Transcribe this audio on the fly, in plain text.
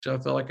So I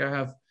feel like I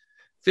have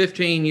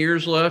 15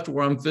 years left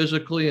where I'm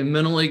physically and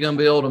mentally going to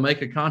be able to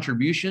make a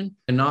contribution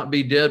and not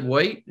be dead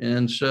weight.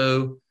 And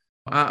so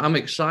I'm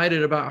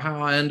excited about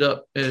how I end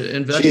up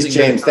investing. Jeez,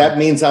 James, that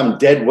means I'm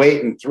dead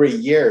weight in 3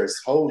 years.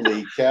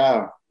 Holy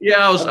cow.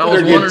 Yeah, I was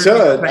wondering if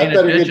you're paying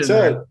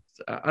attention.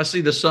 I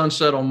see the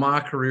sunset on my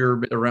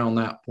career around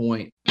that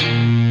point.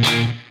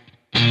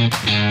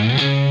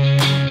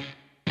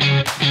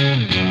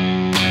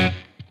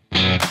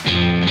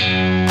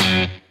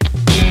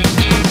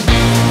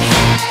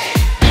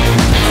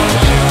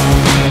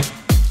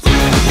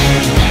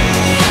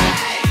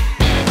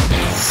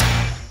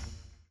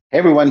 Hey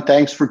everyone,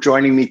 thanks for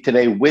joining me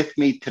today. With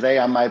me today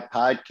on my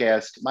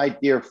podcast, my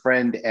dear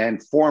friend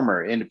and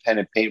former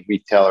independent paint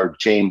retailer,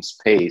 James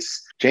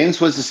Pace. James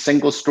was a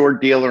single store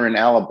dealer in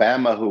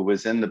Alabama who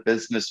was in the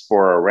business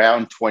for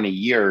around 20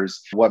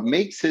 years. What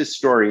makes his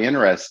story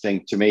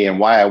interesting to me and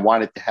why I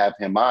wanted to have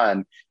him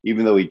on,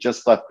 even though he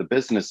just left the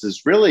business,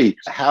 is really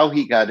how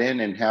he got in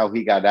and how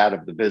he got out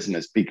of the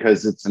business,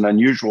 because it's an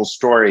unusual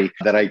story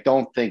that I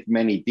don't think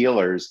many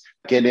dealers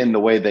get in the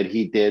way that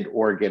he did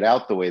or get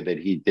out the way that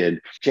he did.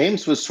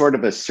 James was sort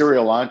of a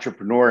serial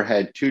entrepreneur,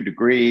 had 2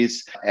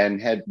 degrees,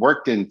 and had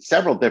worked in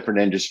several different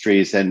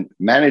industries and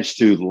managed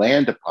to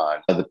land upon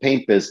the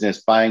paint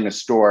business, buying a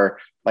store,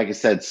 like I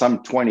said,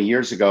 some 20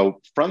 years ago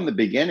from the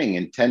beginning,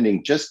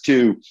 intending just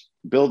to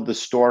build the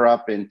store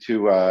up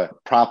into a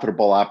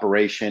profitable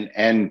operation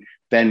and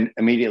then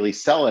immediately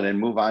sell it and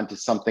move on to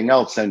something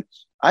else. And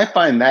I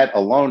find that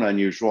alone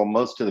unusual.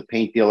 Most of the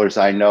paint dealers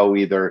I know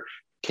either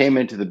came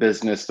into the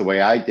business the way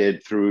I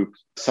did through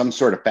some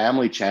sort of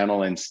family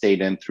channel and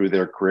stayed in through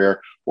their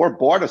career, or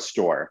bought a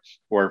store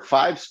or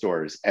 5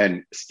 stores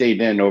and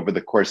stayed in over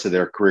the course of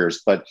their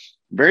careers. But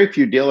very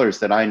few dealers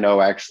that I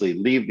know actually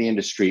leave the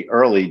industry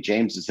early.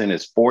 James is in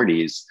his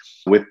 40s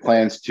with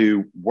plans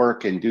to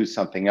work and do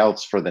something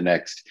else for the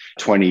next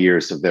 20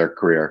 years of their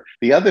career.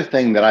 The other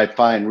thing that I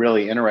find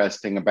really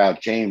interesting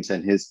about James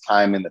and his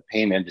time in the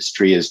paint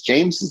industry is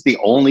James is the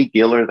only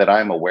dealer that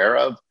I'm aware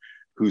of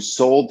who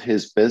sold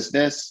his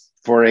business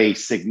for a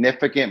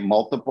significant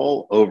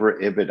multiple over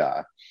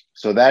EBITDA.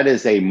 So that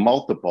is a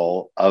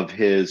multiple of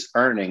his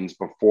earnings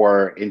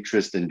before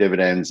interest and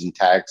dividends and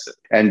tax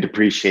and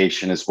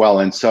depreciation as well.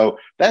 And so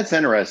that's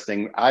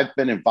interesting. I've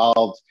been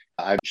involved.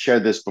 I've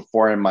shared this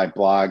before in my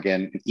blog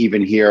and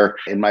even here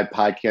in my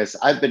podcast.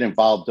 I've been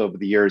involved over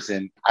the years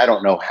in, I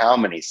don't know how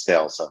many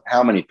sales of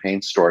how many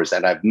paint stores,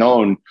 and I've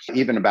known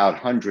even about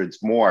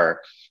hundreds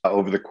more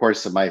over the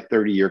course of my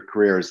 30-year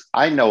careers.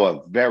 I know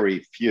of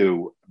very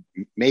few,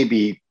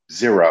 maybe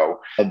 0,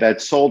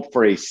 that sold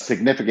for a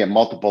significant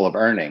multiple of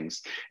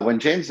earnings. When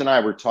James and I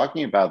were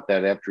talking about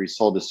that after he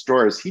sold his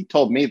stores, he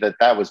told me that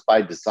that was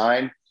by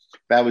design.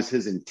 That was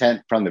his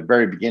intent from the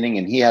very beginning,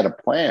 and he had a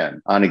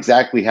plan on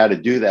exactly how to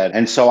do that.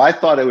 And so I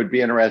thought it would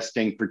be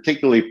interesting,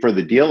 particularly for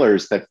the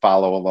dealers that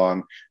follow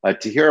along,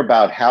 to hear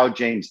about how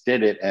James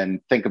did it and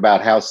think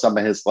about how some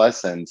of his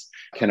lessons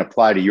can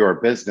apply to your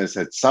business.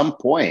 At some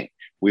point,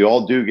 we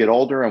all do get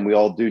older and we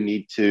all do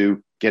need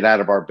to get out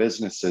of our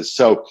businesses.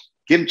 So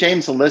give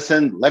James a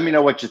listen. Let me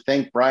know what you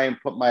think. Brian,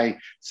 put my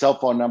cell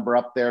phone number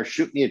up there.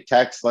 Shoot me a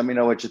text. Let me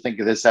know what you think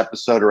of this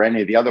episode or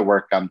any of the other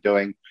work I'm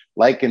doing.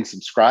 Like and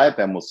subscribe,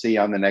 and we'll see you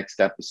on the next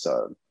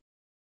episode.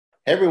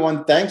 Hey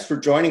everyone, thanks for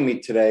joining me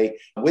today.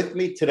 With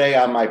me today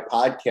on my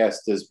podcast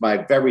is my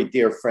very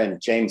dear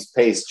friend, James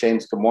Pace.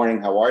 James, good morning.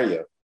 How are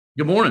you?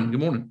 Good morning. Good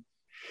morning.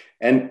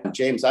 And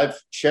James, I've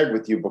shared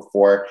with you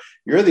before,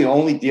 you're the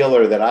only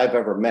dealer that I've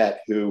ever met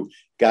who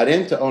got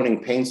into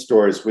owning paint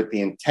stores with the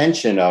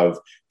intention of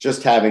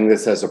just having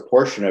this as a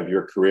portion of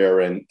your career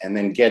and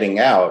then getting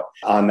out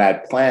on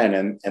that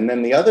plan. And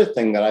then the other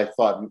thing that I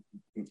thought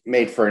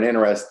made for an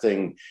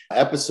interesting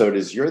episode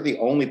is you're the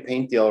only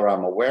paint dealer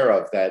I'm aware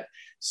of that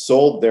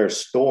sold their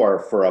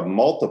store for a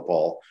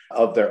multiple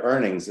of their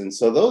earnings. And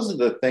so those are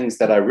the things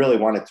that I really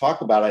want to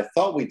talk about. I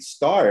thought we'd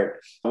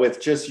start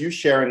with just you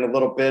sharing a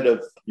little bit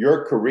of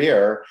your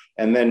career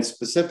and then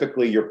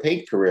specifically your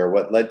paint career,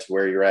 what led to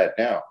where you're at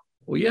now.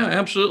 Well, yeah,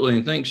 absolutely.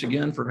 And thanks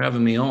again for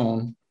having me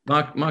on.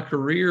 My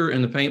career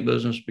in the paint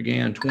business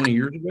began 20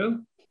 years ago.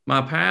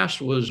 My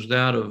past was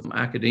that of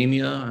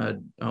academia.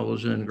 I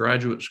was in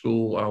graduate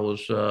school. I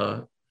was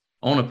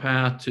on a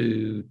path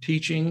to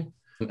teaching.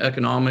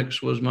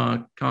 Economics was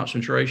my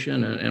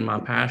concentration and my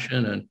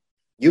passion. And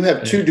you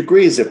have 2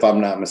 degrees, if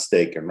I'm not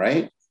mistaken,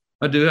 right?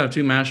 I do have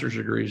 2 master's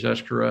degrees.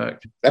 That's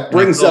correct. That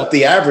brings up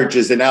the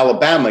averages in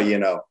Alabama, you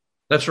know.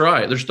 That's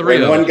right. There's 3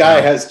 of us. One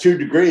guy has 2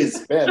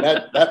 degrees, man,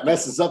 that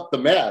messes up the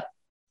math.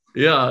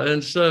 Yeah.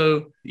 And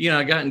so,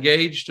 I got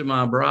engaged to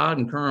my bride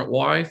and current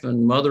wife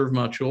and mother of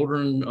my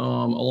children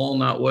along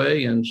that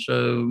way. And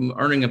so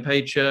earning a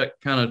paycheck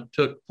kind of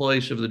took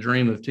place of the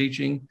dream of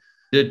teaching.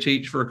 Did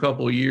teach for a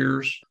couple of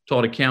years,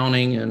 taught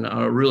accounting, and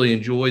I really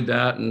enjoyed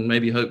that and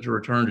maybe hope to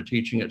return to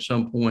teaching at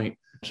some point.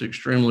 It's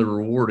extremely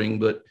rewarding.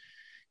 But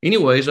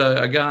anyways,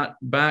 I got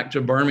back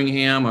to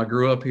Birmingham. I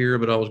grew up here,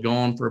 but I was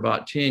gone for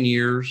about 10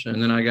 years.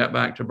 And then I got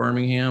back to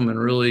Birmingham and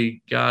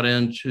really got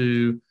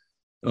into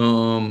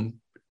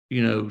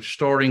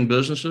starting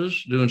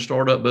businesses, doing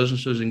startup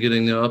businesses and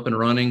getting them up and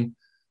running.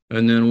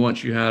 And then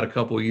once you had a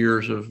couple of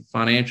years of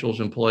financials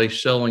in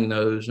place, selling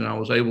those, and I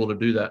was able to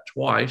do that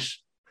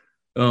twice.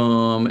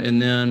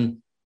 And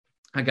then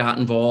I got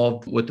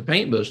involved with the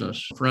paint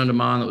business. A friend of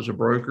mine that was a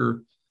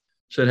broker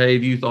said, "Hey,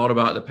 have you thought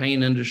about the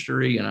paint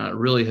industry?" And I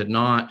really had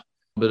not,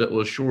 but it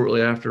was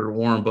shortly after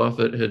Warren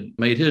Buffett had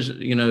made his,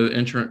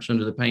 entrance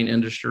into the paint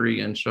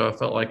industry. And so I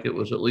felt like it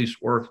was at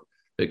least worth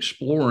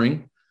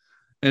exploring.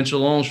 And so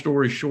long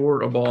story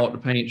short, I bought a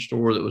paint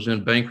store that was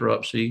in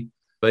bankruptcy,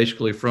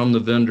 basically from the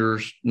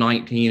vendors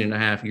 19 and a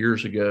half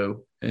years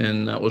ago.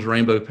 And that was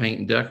Rainbow Paint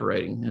and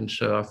Decorating. And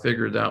so I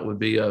figured that would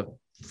be a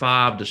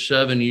 5 to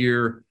 7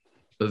 year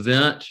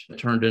event. It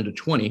turned into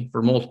 20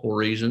 for multiple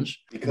reasons.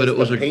 Because but it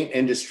was the paint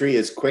industry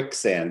is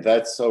quicksand.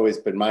 That's always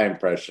been my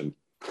impression.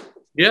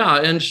 Yeah.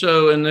 And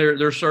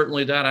there's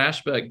certainly that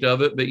aspect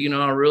of it, but,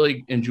 I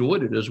really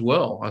enjoyed it as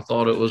well. I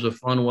thought it was a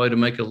fun way to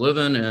make a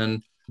living,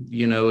 and,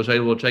 was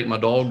able to take my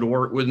dog to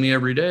work with me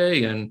every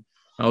day, and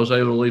I was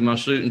able to leave my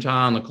suit and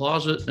tie in the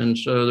closet. And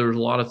so there was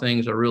a lot of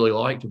things I really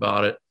liked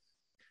about it.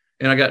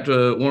 And I got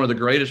to one of the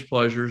greatest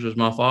pleasures is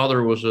my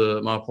father was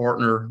my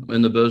partner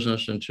in the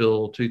business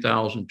until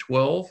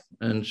 2012.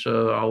 And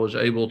so I was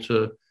able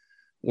to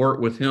work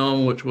with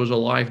him, which was a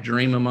life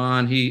dream of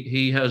mine.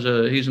 He's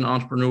an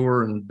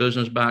entrepreneur and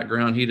business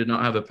background. He did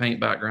not have a paint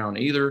background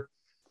either.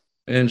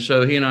 And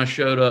so he and I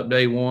showed up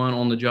day one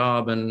on the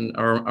job, and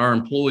our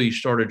employees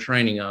started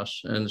training us.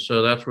 And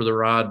so that's where the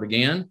ride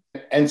began.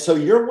 And so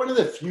you're one of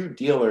the few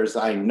dealers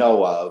I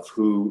know of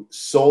who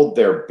sold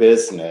their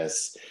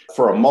business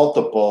for a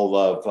multiple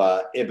of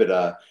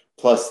EBITDA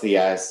plus the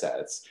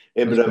assets.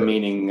 EBITDA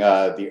meaning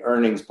the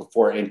earnings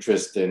before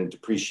interest and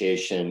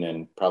depreciation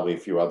and probably a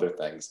few other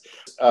things.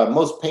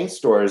 Most paint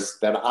stores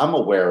that I'm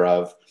aware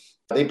of,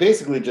 they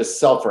basically just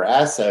sell for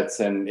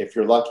assets, and if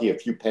you're lucky, a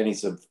few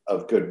pennies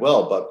of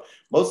goodwill, but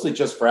mostly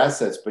just for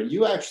assets. But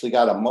you actually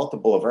got a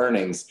multiple of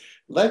earnings.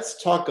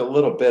 Let's talk a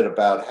little bit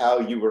about how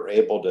you were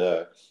able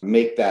to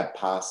make that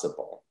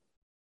possible.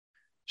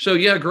 So,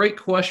 yeah, great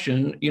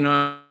question.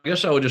 I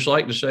guess I would just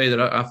like to say that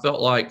I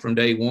felt like from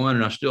day one,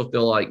 and I still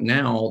feel like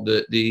now,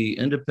 that the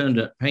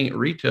independent paint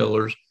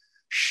retailers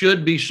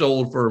should be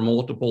sold for a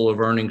multiple of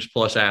earnings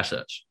plus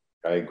assets.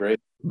 I agree.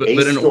 But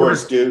in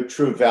stores do,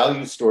 True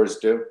Value stores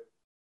do.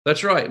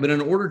 That's right. But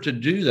in order to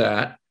do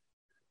that,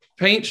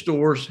 paint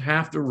stores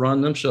have to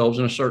run themselves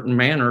in a certain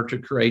manner to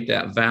create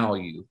that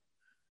value.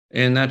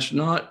 And that's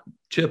not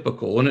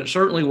typical. And it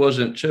certainly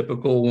wasn't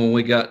typical when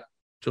we got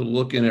to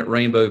looking at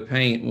Rainbow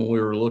Paint, when we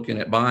were looking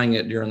at buying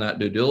it during that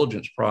due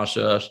diligence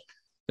process.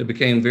 It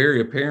became very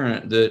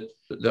apparent that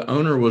the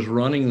owner was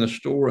running the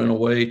store in a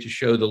way to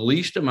show the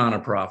least amount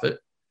of profit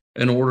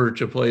in order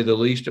to pay the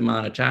least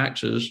amount of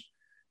taxes.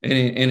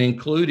 And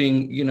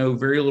including,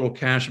 very little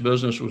cash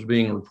business was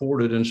being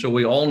reported. And so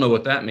we all know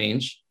what that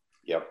means.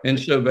 Yep. And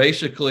so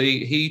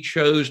basically he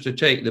chose to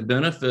take the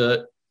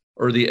benefit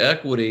or the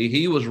equity.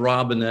 He was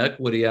robbing the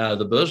equity out of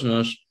the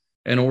business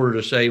in order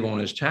to save on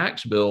his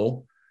tax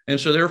bill. And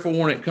so therefore,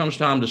 when it comes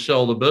time to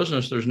sell the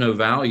business, there's no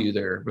value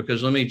there,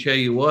 because let me tell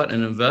you what,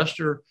 an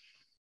investor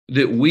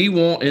that we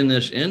want in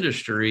this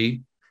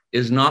industry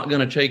is not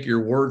going to take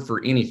your word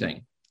for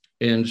anything.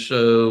 And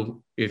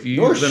so if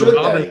you've been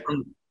robbing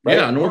from, right?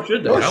 Yeah, nor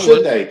should they. Nor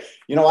should they.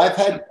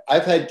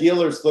 I've had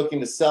dealers looking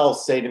to sell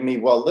say to me,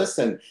 "Well,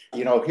 listen,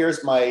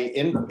 here's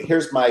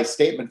my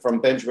statement from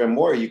Benjamin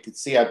Moore. You could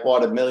see I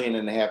bought $1.5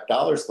 million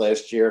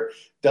last year.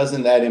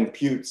 Doesn't that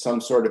impute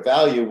some sort of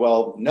value?"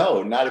 Well,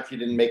 no, not if you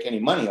didn't make any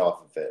money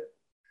off of it.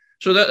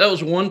 So that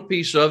was one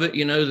piece of it,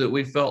 that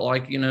we felt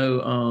like,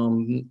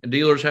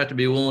 dealers have to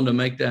be willing to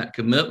make that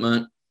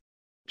commitment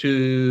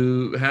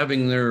to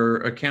having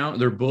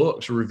their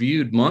books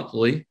reviewed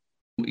monthly.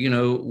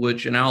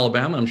 Which in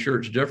Alabama, I'm sure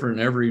it's different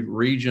in every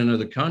region of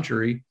the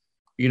country,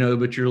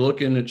 but you're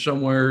looking at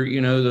somewhere,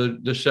 the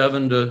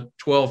 $7,000 to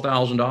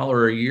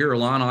 $12,000 a year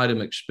line item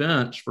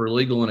expense for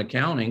legal and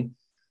accounting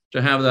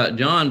to have that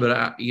done. But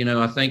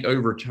I think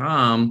over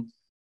time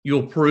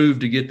you'll prove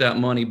to get that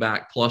money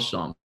back plus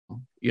some,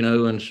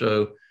 and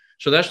so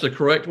that's the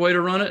correct way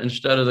to run it,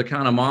 instead of the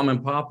kind of mom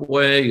and pop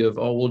way of,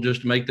 we'll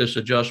just make this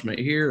adjustment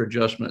here,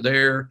 adjustment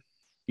there.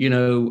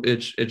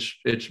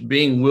 It's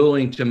being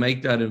willing to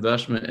make that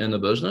investment in the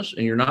business,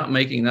 and you're not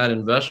making that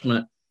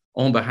investment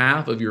on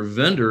behalf of your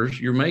vendors.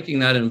 You're making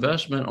that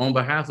investment on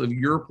behalf of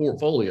your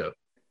portfolio.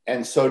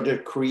 And so to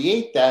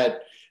create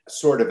that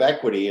sort of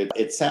equity,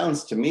 it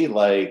sounds to me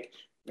like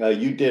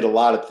you did a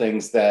lot of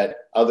things that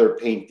other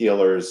paint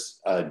dealers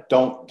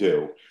don't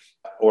do,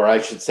 or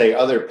I should say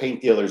other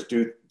paint dealers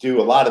do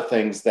a lot of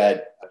things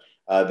that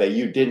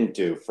you didn't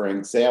do. For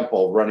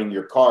example, running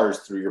your cars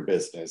through your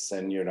business,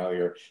 and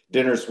your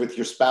dinners with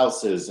your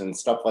spouses and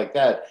stuff like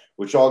that,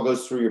 which all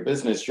goes through your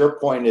business. Your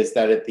point is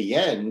that at the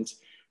end,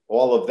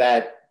 all of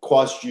that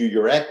costs you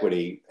your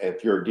equity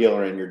if you're a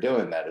dealer and you're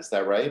doing that. Is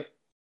that right?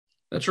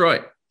 That's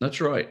right.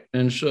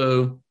 And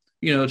so,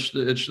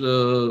 it's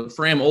the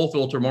Fram oil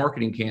filter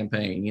marketing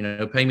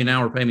campaign, pay me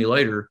now or pay me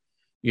later,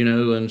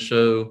 and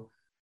so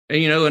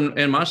And,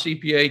 and my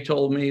CPA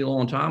told me a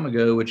long time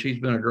ago, which he's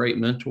been a great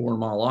mentor in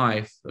my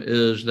life,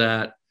 is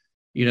that,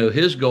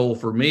 his goal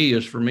for me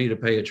is for me to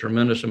pay a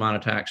tremendous amount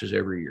of taxes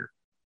every year.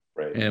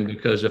 Right. And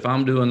because if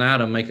I'm doing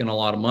that, I'm making a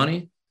lot of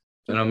money,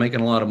 and I'm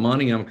making a lot of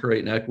money, I'm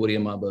creating equity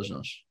in my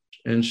business.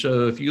 And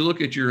so if you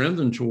look at your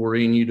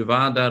inventory and you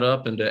divide that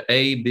up into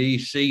A, B,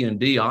 C, and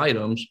D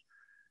items,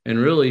 and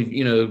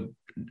really,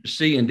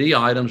 C and D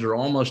items are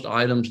almost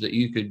items that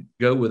you could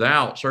go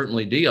without,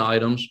 certainly D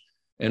items,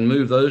 and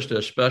move those to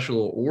a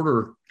special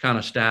order kind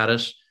of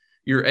status.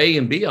 Your A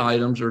and B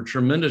items are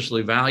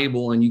tremendously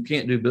valuable and you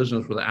can't do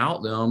business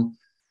without them.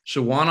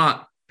 So why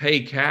not pay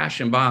cash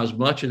and buy as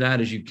much of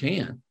that as you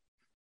can?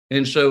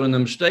 And so, in the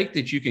mistake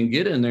that you can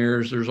get in there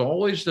is there's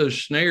always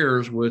those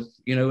snares with,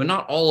 and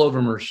not all of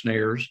them are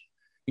snares,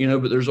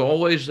 but there's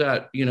always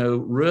that,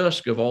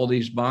 risk of all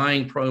these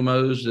buying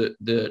promos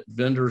that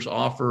vendors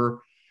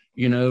offer,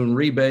 and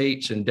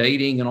rebates and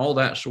dating and all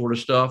that sort of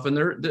stuff. And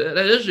that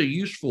is a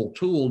useful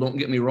tool, don't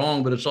get me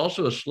wrong, but it's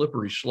also a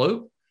slippery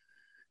slope,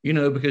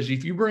 because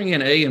if you bring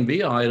in A and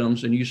B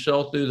items and you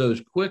sell through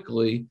those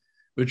quickly,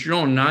 but you're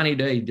on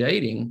 90-day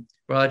dating,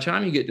 by the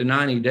time you get to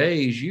 90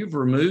 days, you've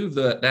removed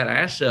that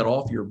asset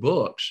off your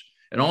books,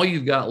 and all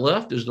you've got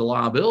left is the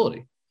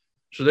liability.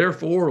 So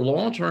therefore,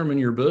 long-term in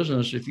your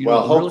business, if you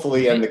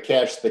hopefully and the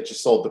cash that you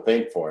sold the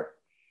paint for.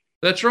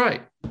 That's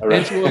right. All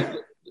right.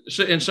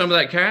 And some of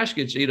that cash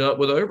gets eat up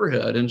with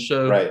overhead. And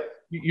so right.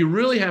 You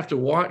really have to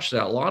watch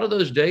that. A lot of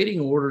those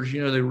dating orders, they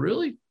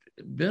really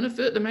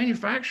benefit the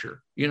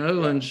manufacturer,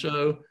 and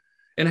so,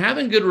 and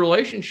having good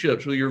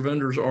relationships with your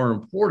vendors are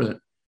important,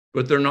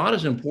 but they're not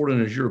as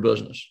important as your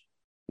business.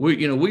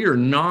 We are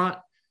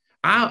not,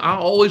 I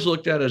always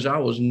looked at it as I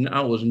was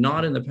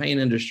not in the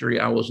paint industry.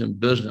 I was in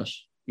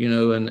business,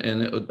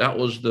 that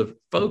was the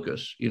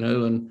focus,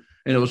 and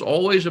it was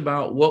always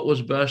about what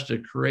was best to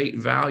create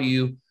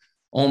value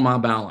on my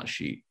balance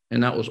sheet.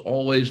 And that was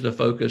always the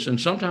focus. And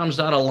sometimes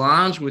that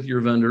aligns with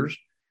your vendors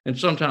and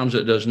sometimes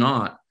it does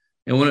not.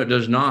 And when it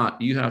does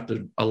not, you have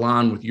to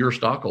align with your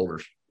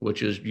stockholders,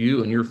 which is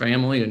you and your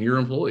family and your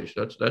employees.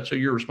 That's who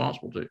you're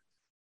responsible to,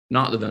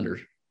 not the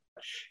vendors.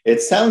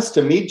 It sounds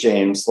to me,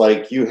 James,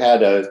 like you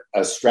had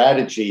a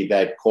strategy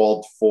that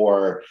called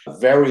for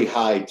very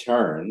high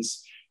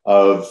turns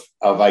of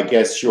I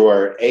guess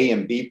your A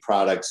and B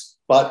products,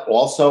 but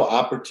also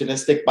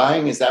opportunistic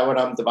buying. Is that what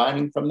I'm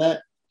divining from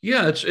that?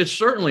 Yeah, it's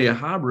certainly a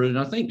hybrid. And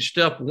I think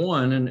step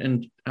one,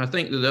 and I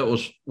think that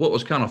was what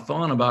was kind of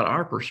fun about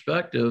our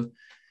perspective,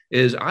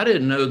 is I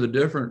didn't know the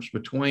difference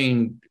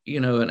between,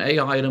 an A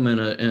item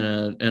and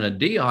a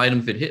D item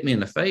if it hit me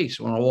in the face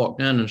when I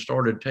walked in and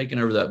started taking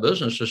over that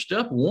business. So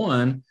step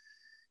one,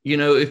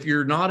 if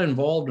you're not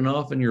involved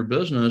enough in your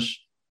business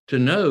to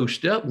know,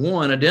 step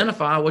one,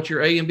 identify what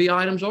your A and B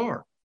items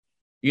are,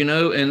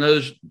 and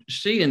those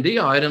C and D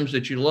items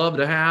that you love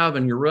to have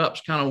and your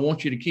reps kind of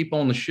want you to keep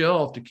on the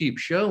shelf to keep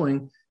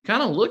showing,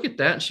 kind of look at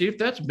that and see if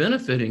that's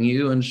benefiting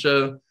you. And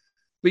so,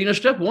 but,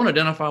 step one,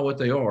 identify what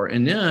they are.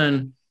 And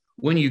then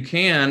when you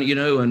can,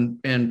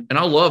 and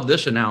I love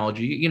this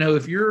analogy,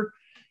 if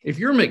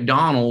you're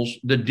McDonald's,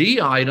 the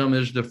D item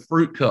is the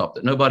fruit cup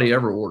that nobody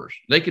ever orders.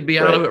 They could be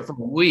out of it for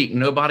a week.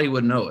 Nobody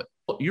would know it.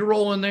 You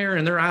roll in there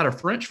and they're out of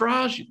French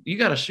fries, you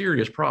got a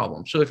serious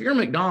problem. So if you're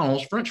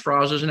McDonald's, French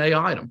fries is an A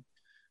item.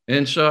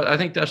 And so I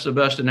think that's the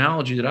best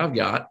analogy that I've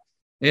got.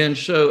 And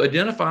so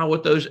identify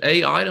what those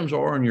A items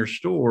are in your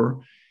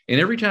store. And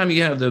every time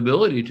you have the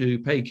ability to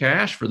pay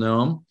cash for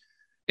them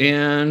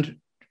and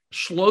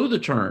slow the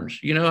turns.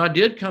 I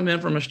did come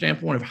in from a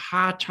standpoint of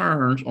high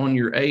turns on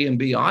your A and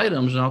B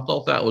items. And I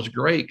thought that was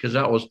great because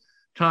that was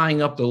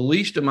tying up the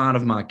least amount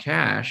of my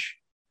cash.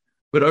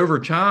 But over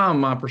time,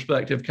 my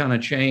perspective kind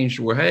of changed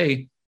where,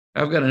 hey,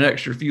 I've got an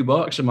extra few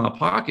bucks in my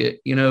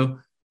pocket,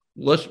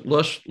 let's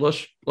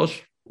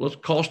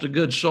cost of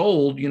goods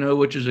sold,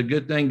 which is a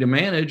good thing to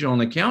manage on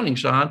the accounting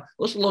side.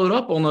 Let's load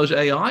up on those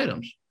A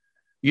items,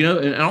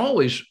 and I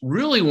always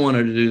really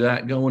wanted to do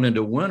that going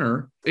into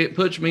winter. It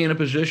puts me in a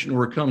position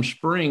where come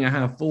spring, I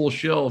have full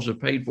shelves of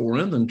paid for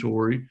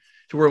inventory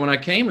to where when I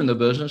came in the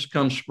business,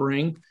 come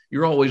spring,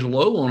 you're always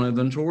low on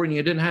inventory and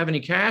you didn't have any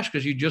cash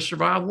because you just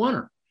survived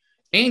winter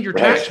and your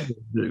tax bills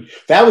due.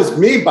 That was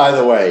me, by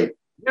the way.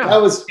 Yeah.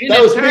 That was me.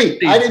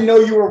 Season. I didn't know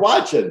you were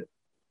watching.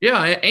 Yeah,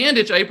 and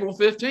it's April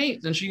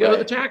 15th, and so you go to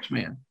the tax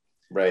man.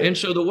 Right. And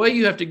so the way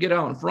you have to get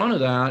out in front of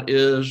that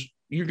is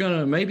you're going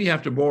to maybe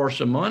have to borrow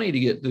some money to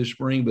get through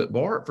spring, but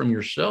borrow it from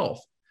yourself.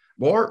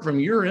 Borrow it from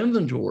your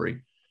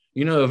inventory,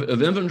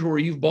 of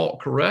inventory you've bought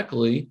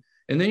correctly,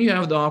 and then you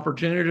have the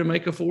opportunity to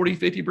make a 40,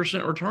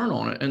 50% return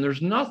on it. And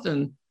there's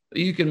nothing that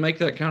you can make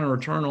that kind of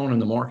return on in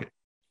the market.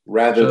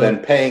 Rather than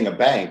paying a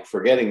bank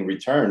for getting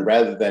return,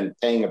 rather than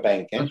paying a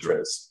bank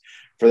interest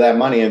for that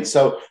money. And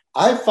so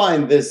I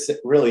find this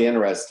really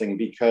interesting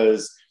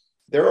because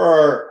there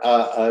are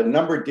a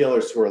number of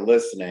dealers who are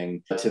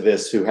listening to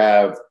this who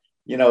have,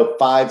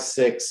 5,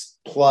 6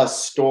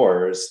 plus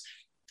stores.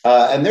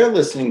 And they're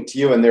listening to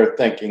you and they're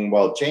thinking,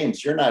 well,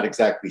 James, you're not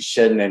exactly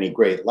shedding any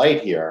great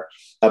light here.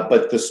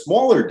 But the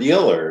smaller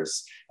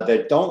dealers,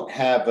 that don't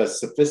have a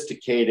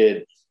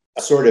sophisticated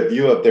sort of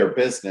view of their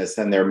business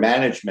and their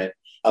management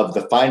of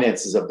the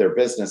finances of their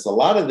business. A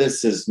lot of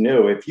this is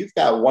new. If you've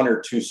got one or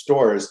two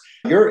stores,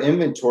 your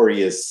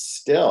inventory is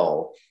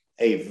still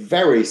a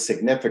very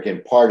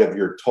significant part of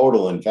your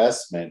total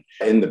investment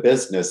in the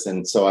business.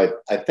 And so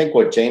I think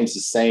what James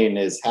is saying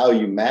is how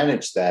you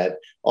manage that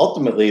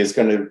ultimately is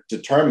going to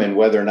determine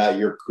whether or not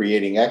you're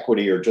creating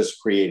equity or just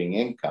creating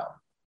income.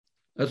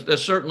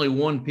 That's certainly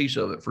one piece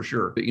of it for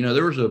sure. But,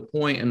 there was a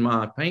point in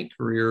my paint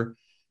career,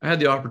 I had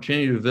the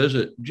opportunity to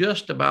visit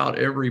just about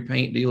every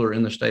paint dealer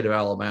in the state of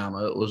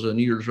Alabama. It was a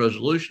New Year's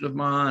resolution of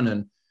mine,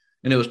 and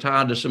it was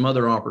tied to some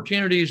other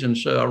opportunities. And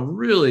so I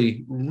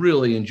really,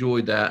 really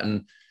enjoyed that.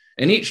 And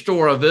each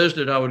store I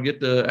visited, I would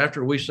get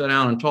after we sat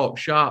down and talked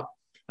shop,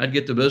 I'd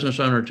get the business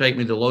owner to take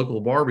me to the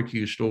local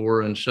barbecue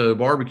store and so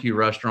barbecue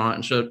restaurant.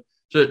 And so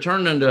it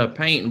turned into a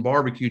paint and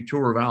barbecue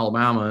tour of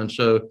Alabama. And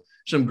so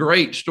some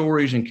great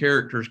stories and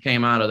characters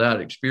came out of that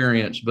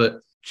experience.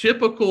 But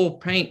typical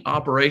paint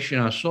operation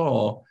I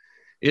saw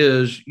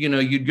is,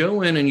 you'd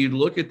go in and you'd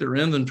look at their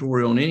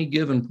inventory on any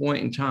given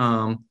point in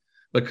time.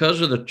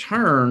 Because of the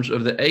turns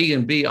of the A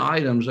and B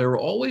items, they were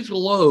always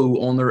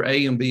low on their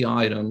A and B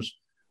items.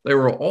 They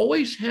were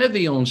always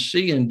heavy on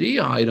C and D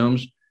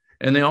items,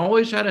 and they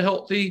always had a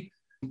healthy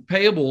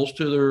payables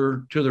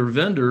to their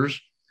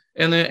vendors,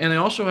 and they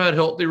also had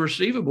healthy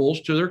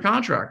receivables to their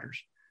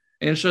contractors.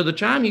 And so the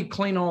time you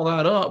clean all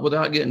that up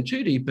without getting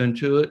too deep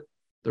into it,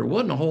 there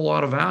wasn't a whole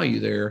lot of value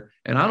there.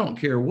 And I don't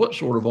care what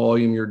sort of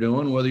volume you're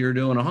doing, whether you're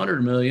doing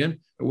 100 million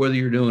or whether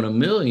you're doing a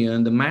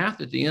million, the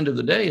math at the end of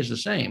the day is the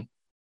same.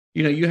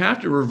 You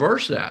have to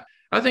reverse that.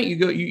 I think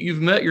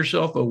you've met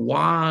yourself a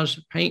wise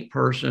paint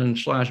person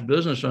 /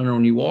 business owner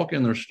when you walk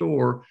in their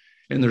store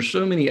and there's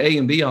so many A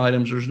and B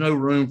items, there's no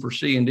room for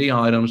C and D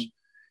items.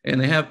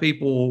 And they have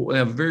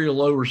very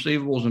low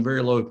receivables and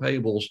very low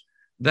payables.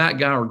 That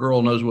guy or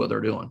girl knows what they're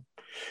doing.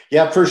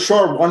 Yeah, for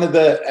sure.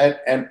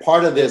 And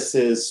part of this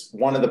is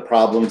one of the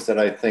problems that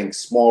I think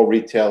small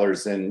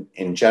retailers in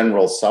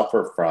general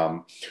suffer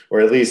from,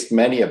 or at least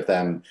many of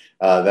them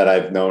that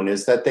I've known,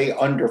 is that they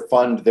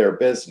underfund their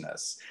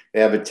business. They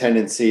have a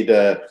tendency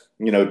to,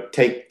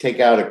 take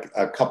out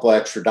a couple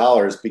extra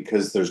dollars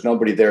because there's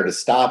nobody there to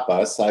stop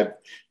us. I've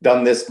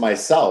done this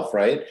myself,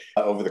 right,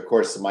 over the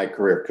course of my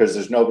career, because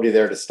there's nobody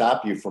there to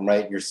stop you from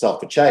writing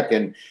yourself a check.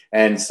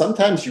 And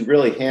sometimes you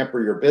really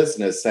hamper your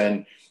business.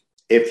 And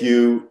if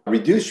you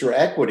reduce your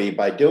equity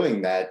by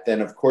doing that, then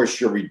of course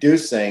you're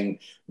reducing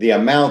the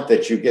amount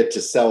that you get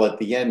to sell at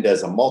the end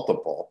as a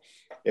multiple.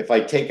 If I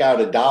take out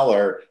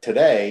 $1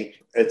 today,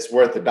 it's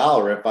worth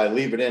 $1. If I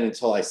leave it in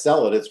until I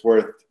sell it, it's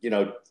worth,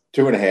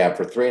 $2.50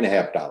 or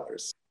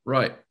 $3.50.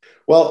 Right.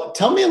 Well,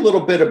 tell me a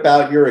little bit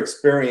about your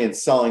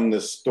experience selling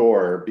the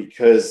store,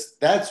 because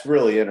that's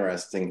really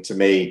interesting to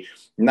me.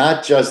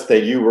 Not just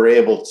that you were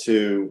able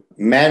to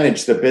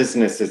manage the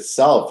business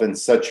itself in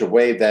such a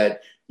way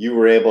that you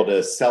were able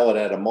to sell it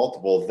at a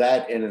multiple.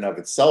 That in and of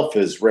itself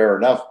is rare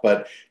enough.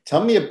 But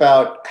tell me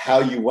about how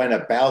you went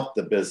about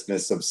the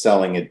business of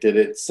selling it. Did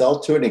it sell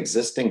to an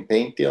existing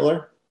paint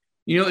dealer?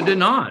 It did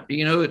not.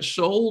 It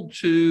sold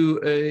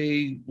to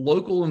a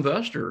local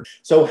investor.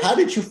 So how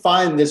did you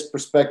find this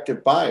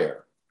prospective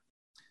buyer?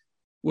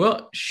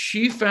 Well,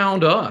 she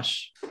found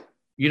us.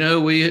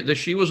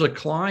 She was a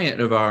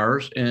client of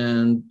ours,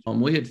 and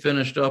we had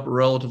finished up a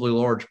relatively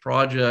large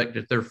project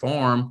at their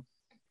farm.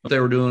 They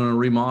were doing a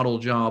remodel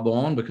job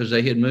on because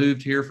they had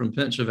moved here from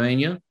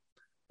Pennsylvania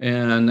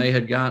and they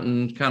had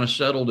gotten kind of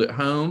settled at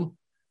home.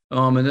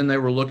 And then they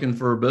were looking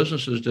for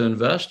businesses to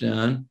invest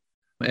in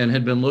and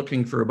had been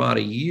looking for about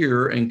a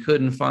year and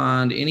couldn't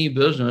find any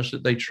business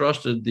that they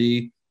trusted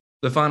the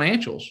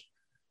financials.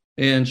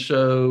 And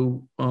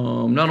so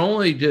not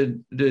only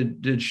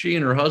did she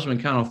and her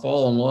husband kind of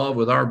fall in love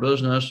with our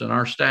business and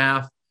our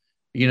staff,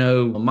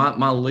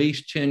 my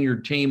least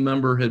tenured team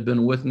member had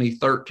been with me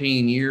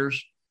 13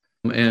 years.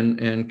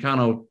 And kind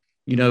of,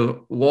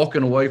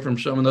 walking away from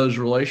some of those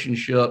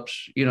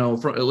relationships,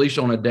 from, at least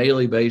on a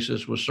daily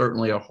basis, was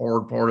certainly a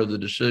hard part of the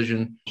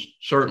decision.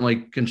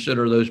 Certainly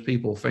consider those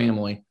people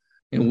family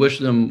and wish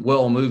them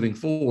well moving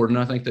forward. And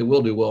I think they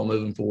will do well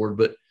moving forward.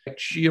 But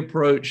she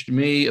approached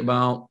me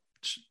about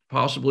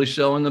possibly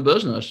selling the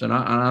business. And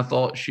I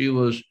thought she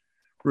was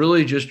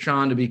really just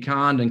trying to be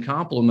kind and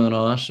compliment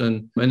us,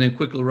 and then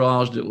quickly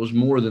realized it was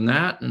more than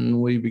that. And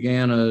we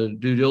began a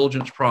due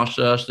diligence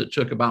process that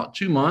took about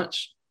 2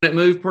 months. It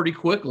moved pretty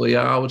quickly.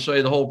 I would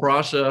say the whole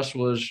process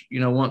was,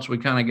 once we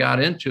kind of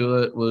got into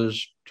it,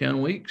 was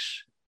 10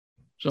 weeks,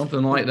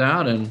 something like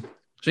that. And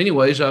so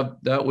anyways,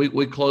 that week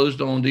we closed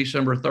on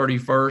December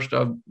 31st.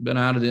 I've been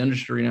out of the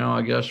industry now,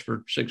 I guess,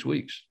 for 6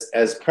 weeks.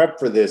 As prep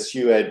for this,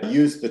 you had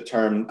used the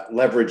term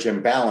leverage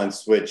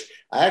imbalance, which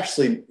I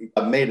actually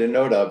made a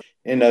note of.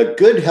 In a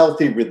good,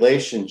 healthy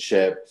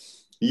relationship,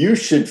 you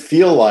should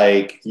feel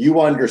like you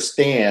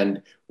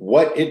understand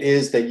what it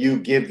is that you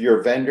give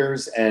your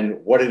vendors and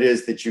what it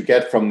is that you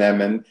get from them.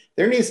 And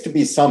there needs to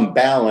be some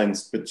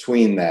balance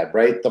between that,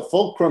 right? The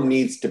fulcrum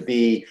needs to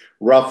be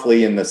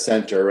roughly in the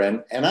center.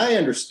 And I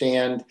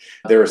understand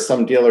there are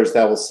some dealers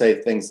that will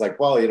say things like,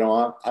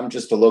 well, I'm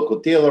just a local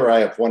dealer.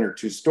 I have 1 or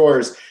 2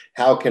 stores.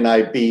 How can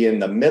I be in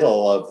the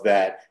middle of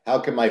that? How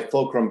can my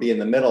fulcrum be in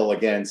the middle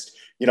against,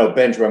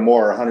 Benjamin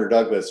Moore or Hunter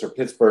Douglas or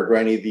Pittsburgh or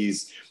any of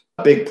these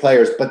big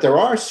players? But there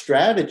are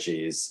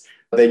strategies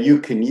that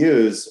you can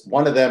use.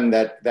 One of them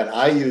that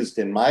I used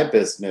in my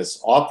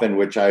business often,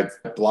 which I've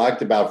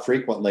blogged about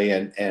frequently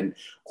and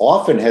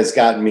often has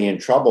gotten me in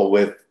trouble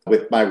with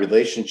my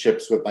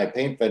relationships with my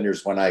paint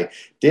vendors when I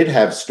did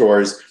have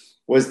stores,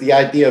 was the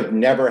idea of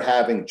never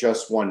having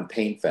just one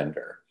paint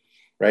vendor.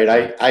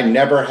 Right. I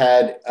never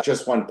had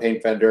just one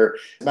paint vendor.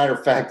 As a matter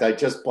of fact, I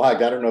just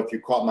blogged. I don't know if you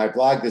caught my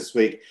blog this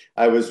week.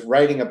 I was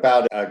writing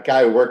about a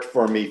guy who worked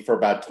for me for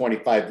about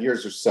 25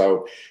 years or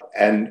so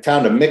and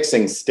found a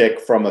mixing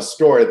stick from a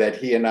store that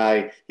he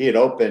had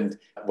opened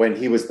when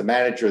he was the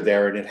manager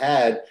there. And it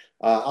had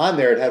on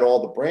there, it had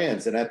all the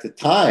brands. And at the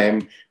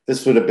time,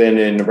 this would have been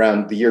in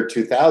around the year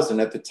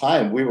 2000. At the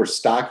time, we were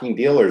stocking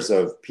dealers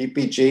of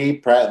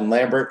PPG, Pratt &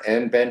 Lambert,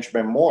 and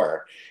Benjamin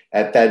Moore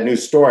at that new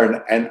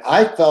store. And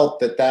I felt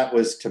that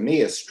was, to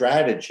me, a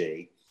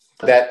strategy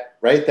that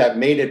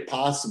made it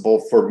possible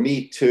for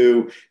me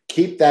to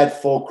keep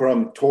that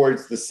fulcrum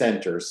towards the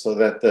center so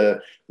that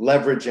the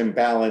leverage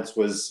imbalance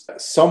was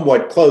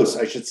somewhat close.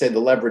 I should say the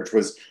leverage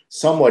was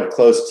somewhat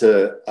close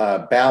to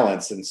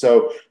balance. And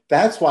so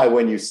that's why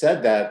when you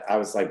said that, I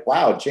was like,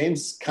 wow,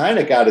 James kind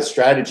of got a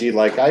strategy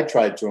like I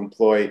tried to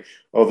employ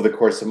over the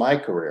course of my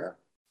career.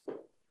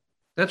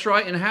 That's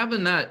right. And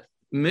having that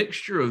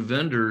mixture of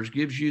vendors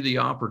gives you the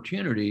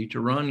opportunity to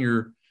run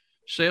your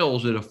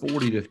sales at a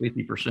 40 to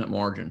 50%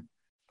 margin,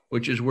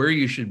 which is where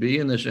you should be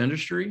in this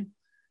industry.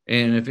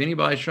 And if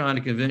anybody's trying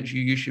to convince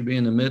you should be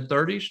in the mid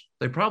 30s,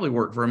 they probably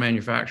work for a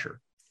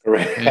manufacturer.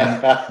 Right.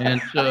 And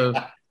so,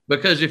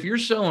 because if you're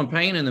selling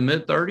paint in the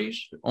mid 30s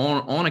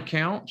on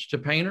accounts to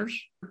painters,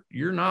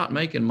 you're not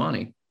making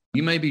money.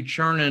 You may be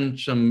churning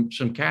some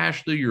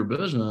cash through your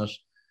business,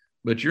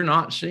 but you're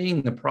not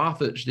seeing the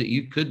profits that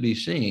you could be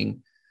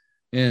seeing.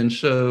 And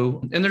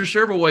so, and there's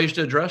several ways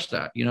to address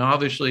that.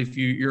 Obviously, if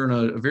you're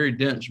in a very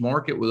dense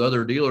market with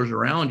other dealers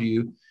around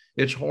you,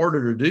 it's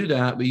harder to do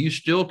that, but you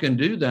still can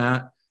do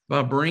that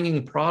by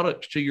bringing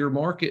products to your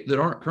market that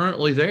aren't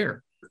currently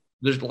there.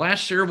 The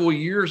last several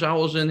years I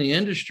was in the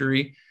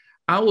industry,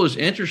 I was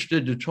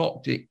interested to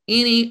talk to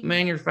any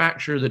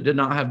manufacturer that did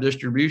not have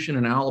distribution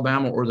in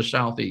Alabama or the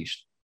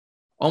Southeast.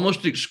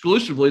 Almost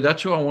exclusively,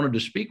 that's who I wanted to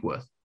speak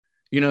with.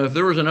 If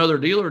there was another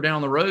dealer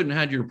down the road and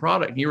had your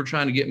product and you were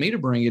trying to get me to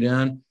bring it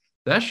in,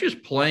 that's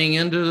just playing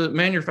into the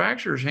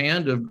manufacturer's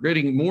hand of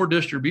getting more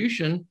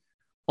distribution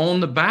on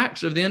the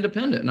backs of the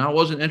independent. And I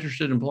wasn't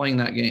interested in playing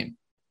that game.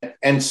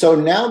 And so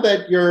now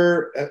that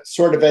you're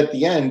sort of at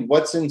the end,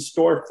 what's in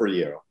store for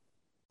you?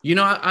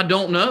 I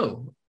don't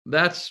know.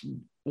 That's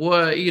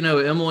what,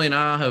 Emily and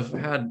I have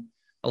had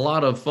a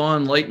lot of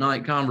fun late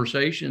night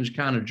conversations,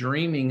 kind of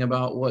dreaming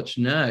about what's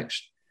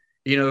next.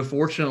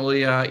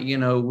 Fortunately, I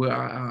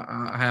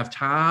have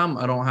time.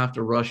 I don't have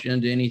to rush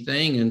into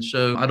anything. And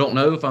so I don't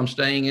know if I'm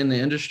staying in the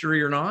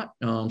industry or not.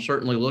 I'm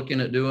certainly looking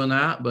at doing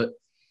that, but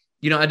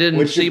I didn't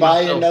Would you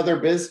buy another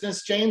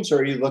business, James, or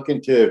are you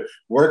looking to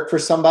work for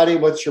somebody?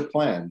 What's your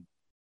plan?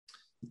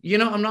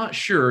 I'm not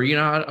sure.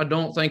 I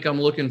don't think I'm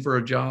looking for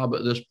a job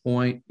at this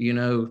point,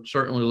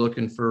 certainly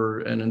looking for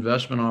an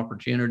investment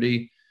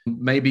opportunity,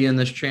 maybe in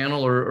this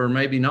channel or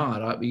maybe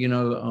not.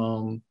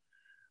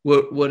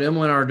 What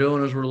Emily and I are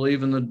doing is we're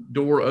leaving the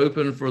door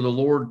open for the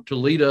Lord to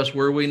lead us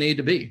where we need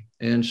to be.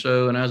 And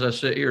as I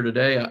sit here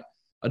today,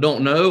 I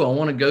don't know. I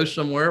want to go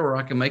somewhere where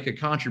I can make a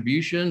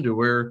contribution to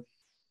where,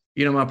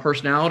 my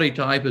personality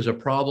type is a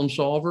problem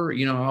solver.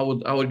 I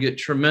would get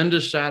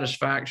tremendous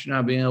satisfaction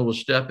out of being able to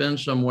step in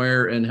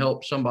somewhere and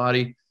help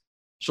somebody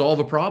solve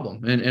a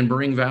problem and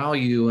bring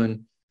value.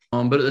 And,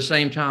 but at the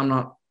same time,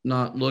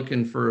 not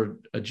looking for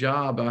a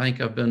job. I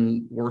think I've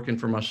been working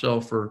for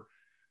myself for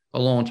a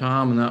long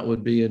time, and that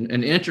would be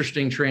an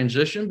interesting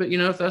transition. But,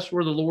 if that's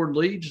where the Lord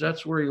leads,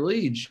 that's where he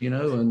leads,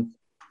 and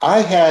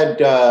I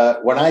had,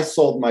 when I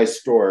sold my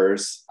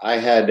stores, I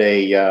had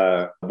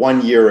a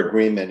 1-year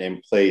agreement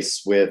in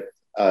place with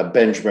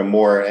Benjamin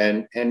Moore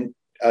and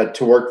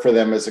to work for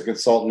them as a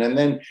consultant, and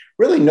then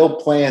really no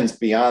plans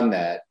beyond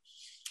that.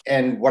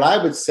 And what I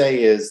would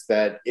say is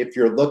that if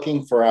you're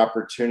looking for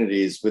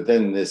opportunities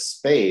within this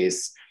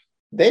space,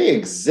 they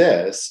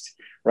exist,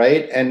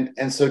 right?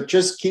 And so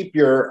just keep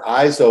your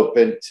eyes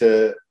open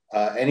to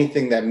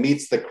anything that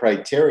meets the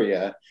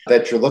criteria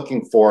that you're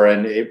looking for.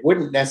 And it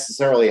wouldn't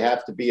necessarily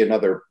have to be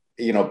another,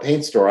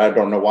 paint store. I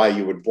don't know why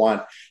you would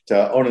want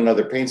to own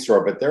another paint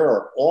store, but there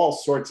are all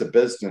sorts of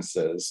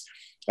businesses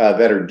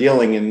that are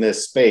dealing in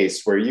this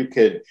space where you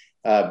could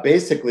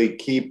basically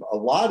keep a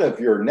lot of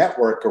your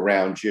network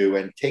around you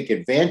and take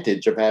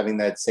advantage of having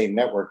that same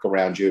network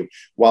around you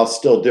while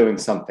still doing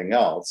something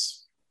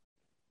else.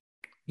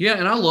 Yeah.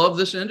 And I love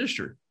this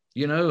industry.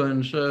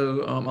 And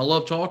so I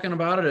love talking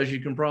about it, as you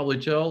can probably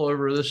tell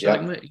over this Yep.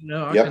 segment.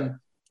 I Yep.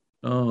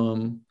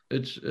 can.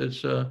 It's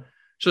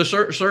so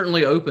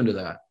certainly open to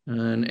that,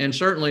 and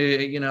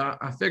certainly,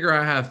 I figure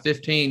I have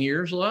 15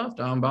 years left.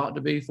 I'm about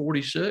to be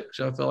 46.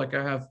 I feel like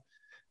I have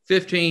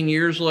 15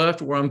 years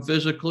left where I'm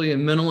physically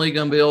and mentally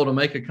going to be able to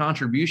make a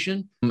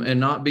contribution and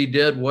not be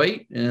dead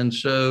weight. And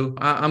so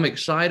I'm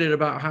excited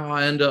about how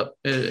I end up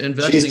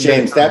investing. Jeez,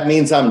 James, that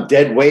means I'm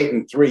dead weight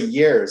in 3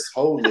 years.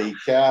 Holy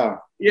cow.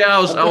 Yeah, I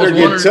was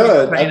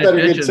wondering. I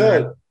better get to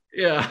it.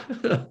 Yeah.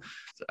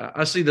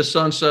 I see the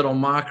sunset on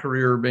my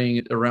career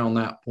being around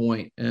that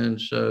point. And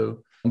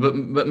so, but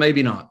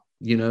maybe not,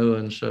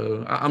 and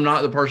so I'm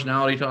not the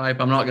personality type.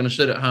 I'm not going to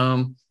sit at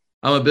home.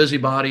 I'm a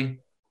busybody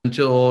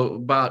until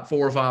about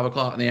 4 or 5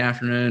 o'clock in the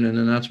afternoon. And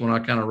then that's when I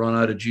kind of run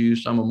out of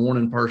juice. I'm a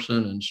morning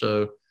person. And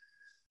so,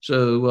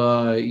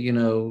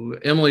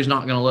 Emily's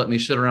not going to let me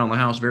sit around the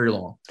house very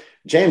long.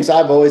 James,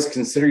 I've always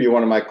considered you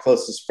one of my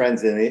closest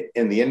friends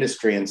in the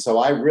industry. And so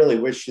I really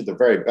wish you the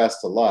very best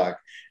of luck.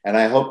 And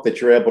I hope that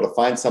you're able to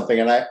find something.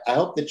 And I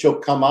hope that you'll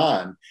come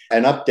on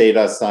and update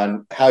us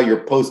on how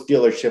your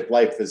post-dealership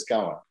life is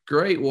going.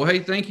 Great. Well, hey,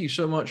 thank you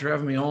so much for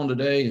having me on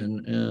today.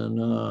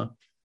 And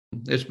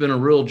it's been a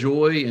real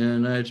joy,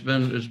 and it's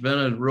been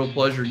a real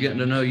pleasure getting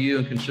to know you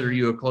and consider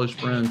you a close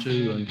friend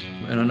too.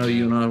 And I know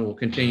you and I will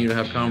continue to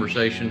have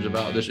conversations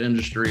about this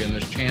industry and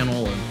this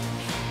channel, and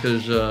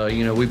because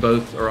we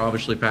both are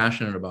obviously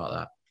passionate about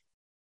that.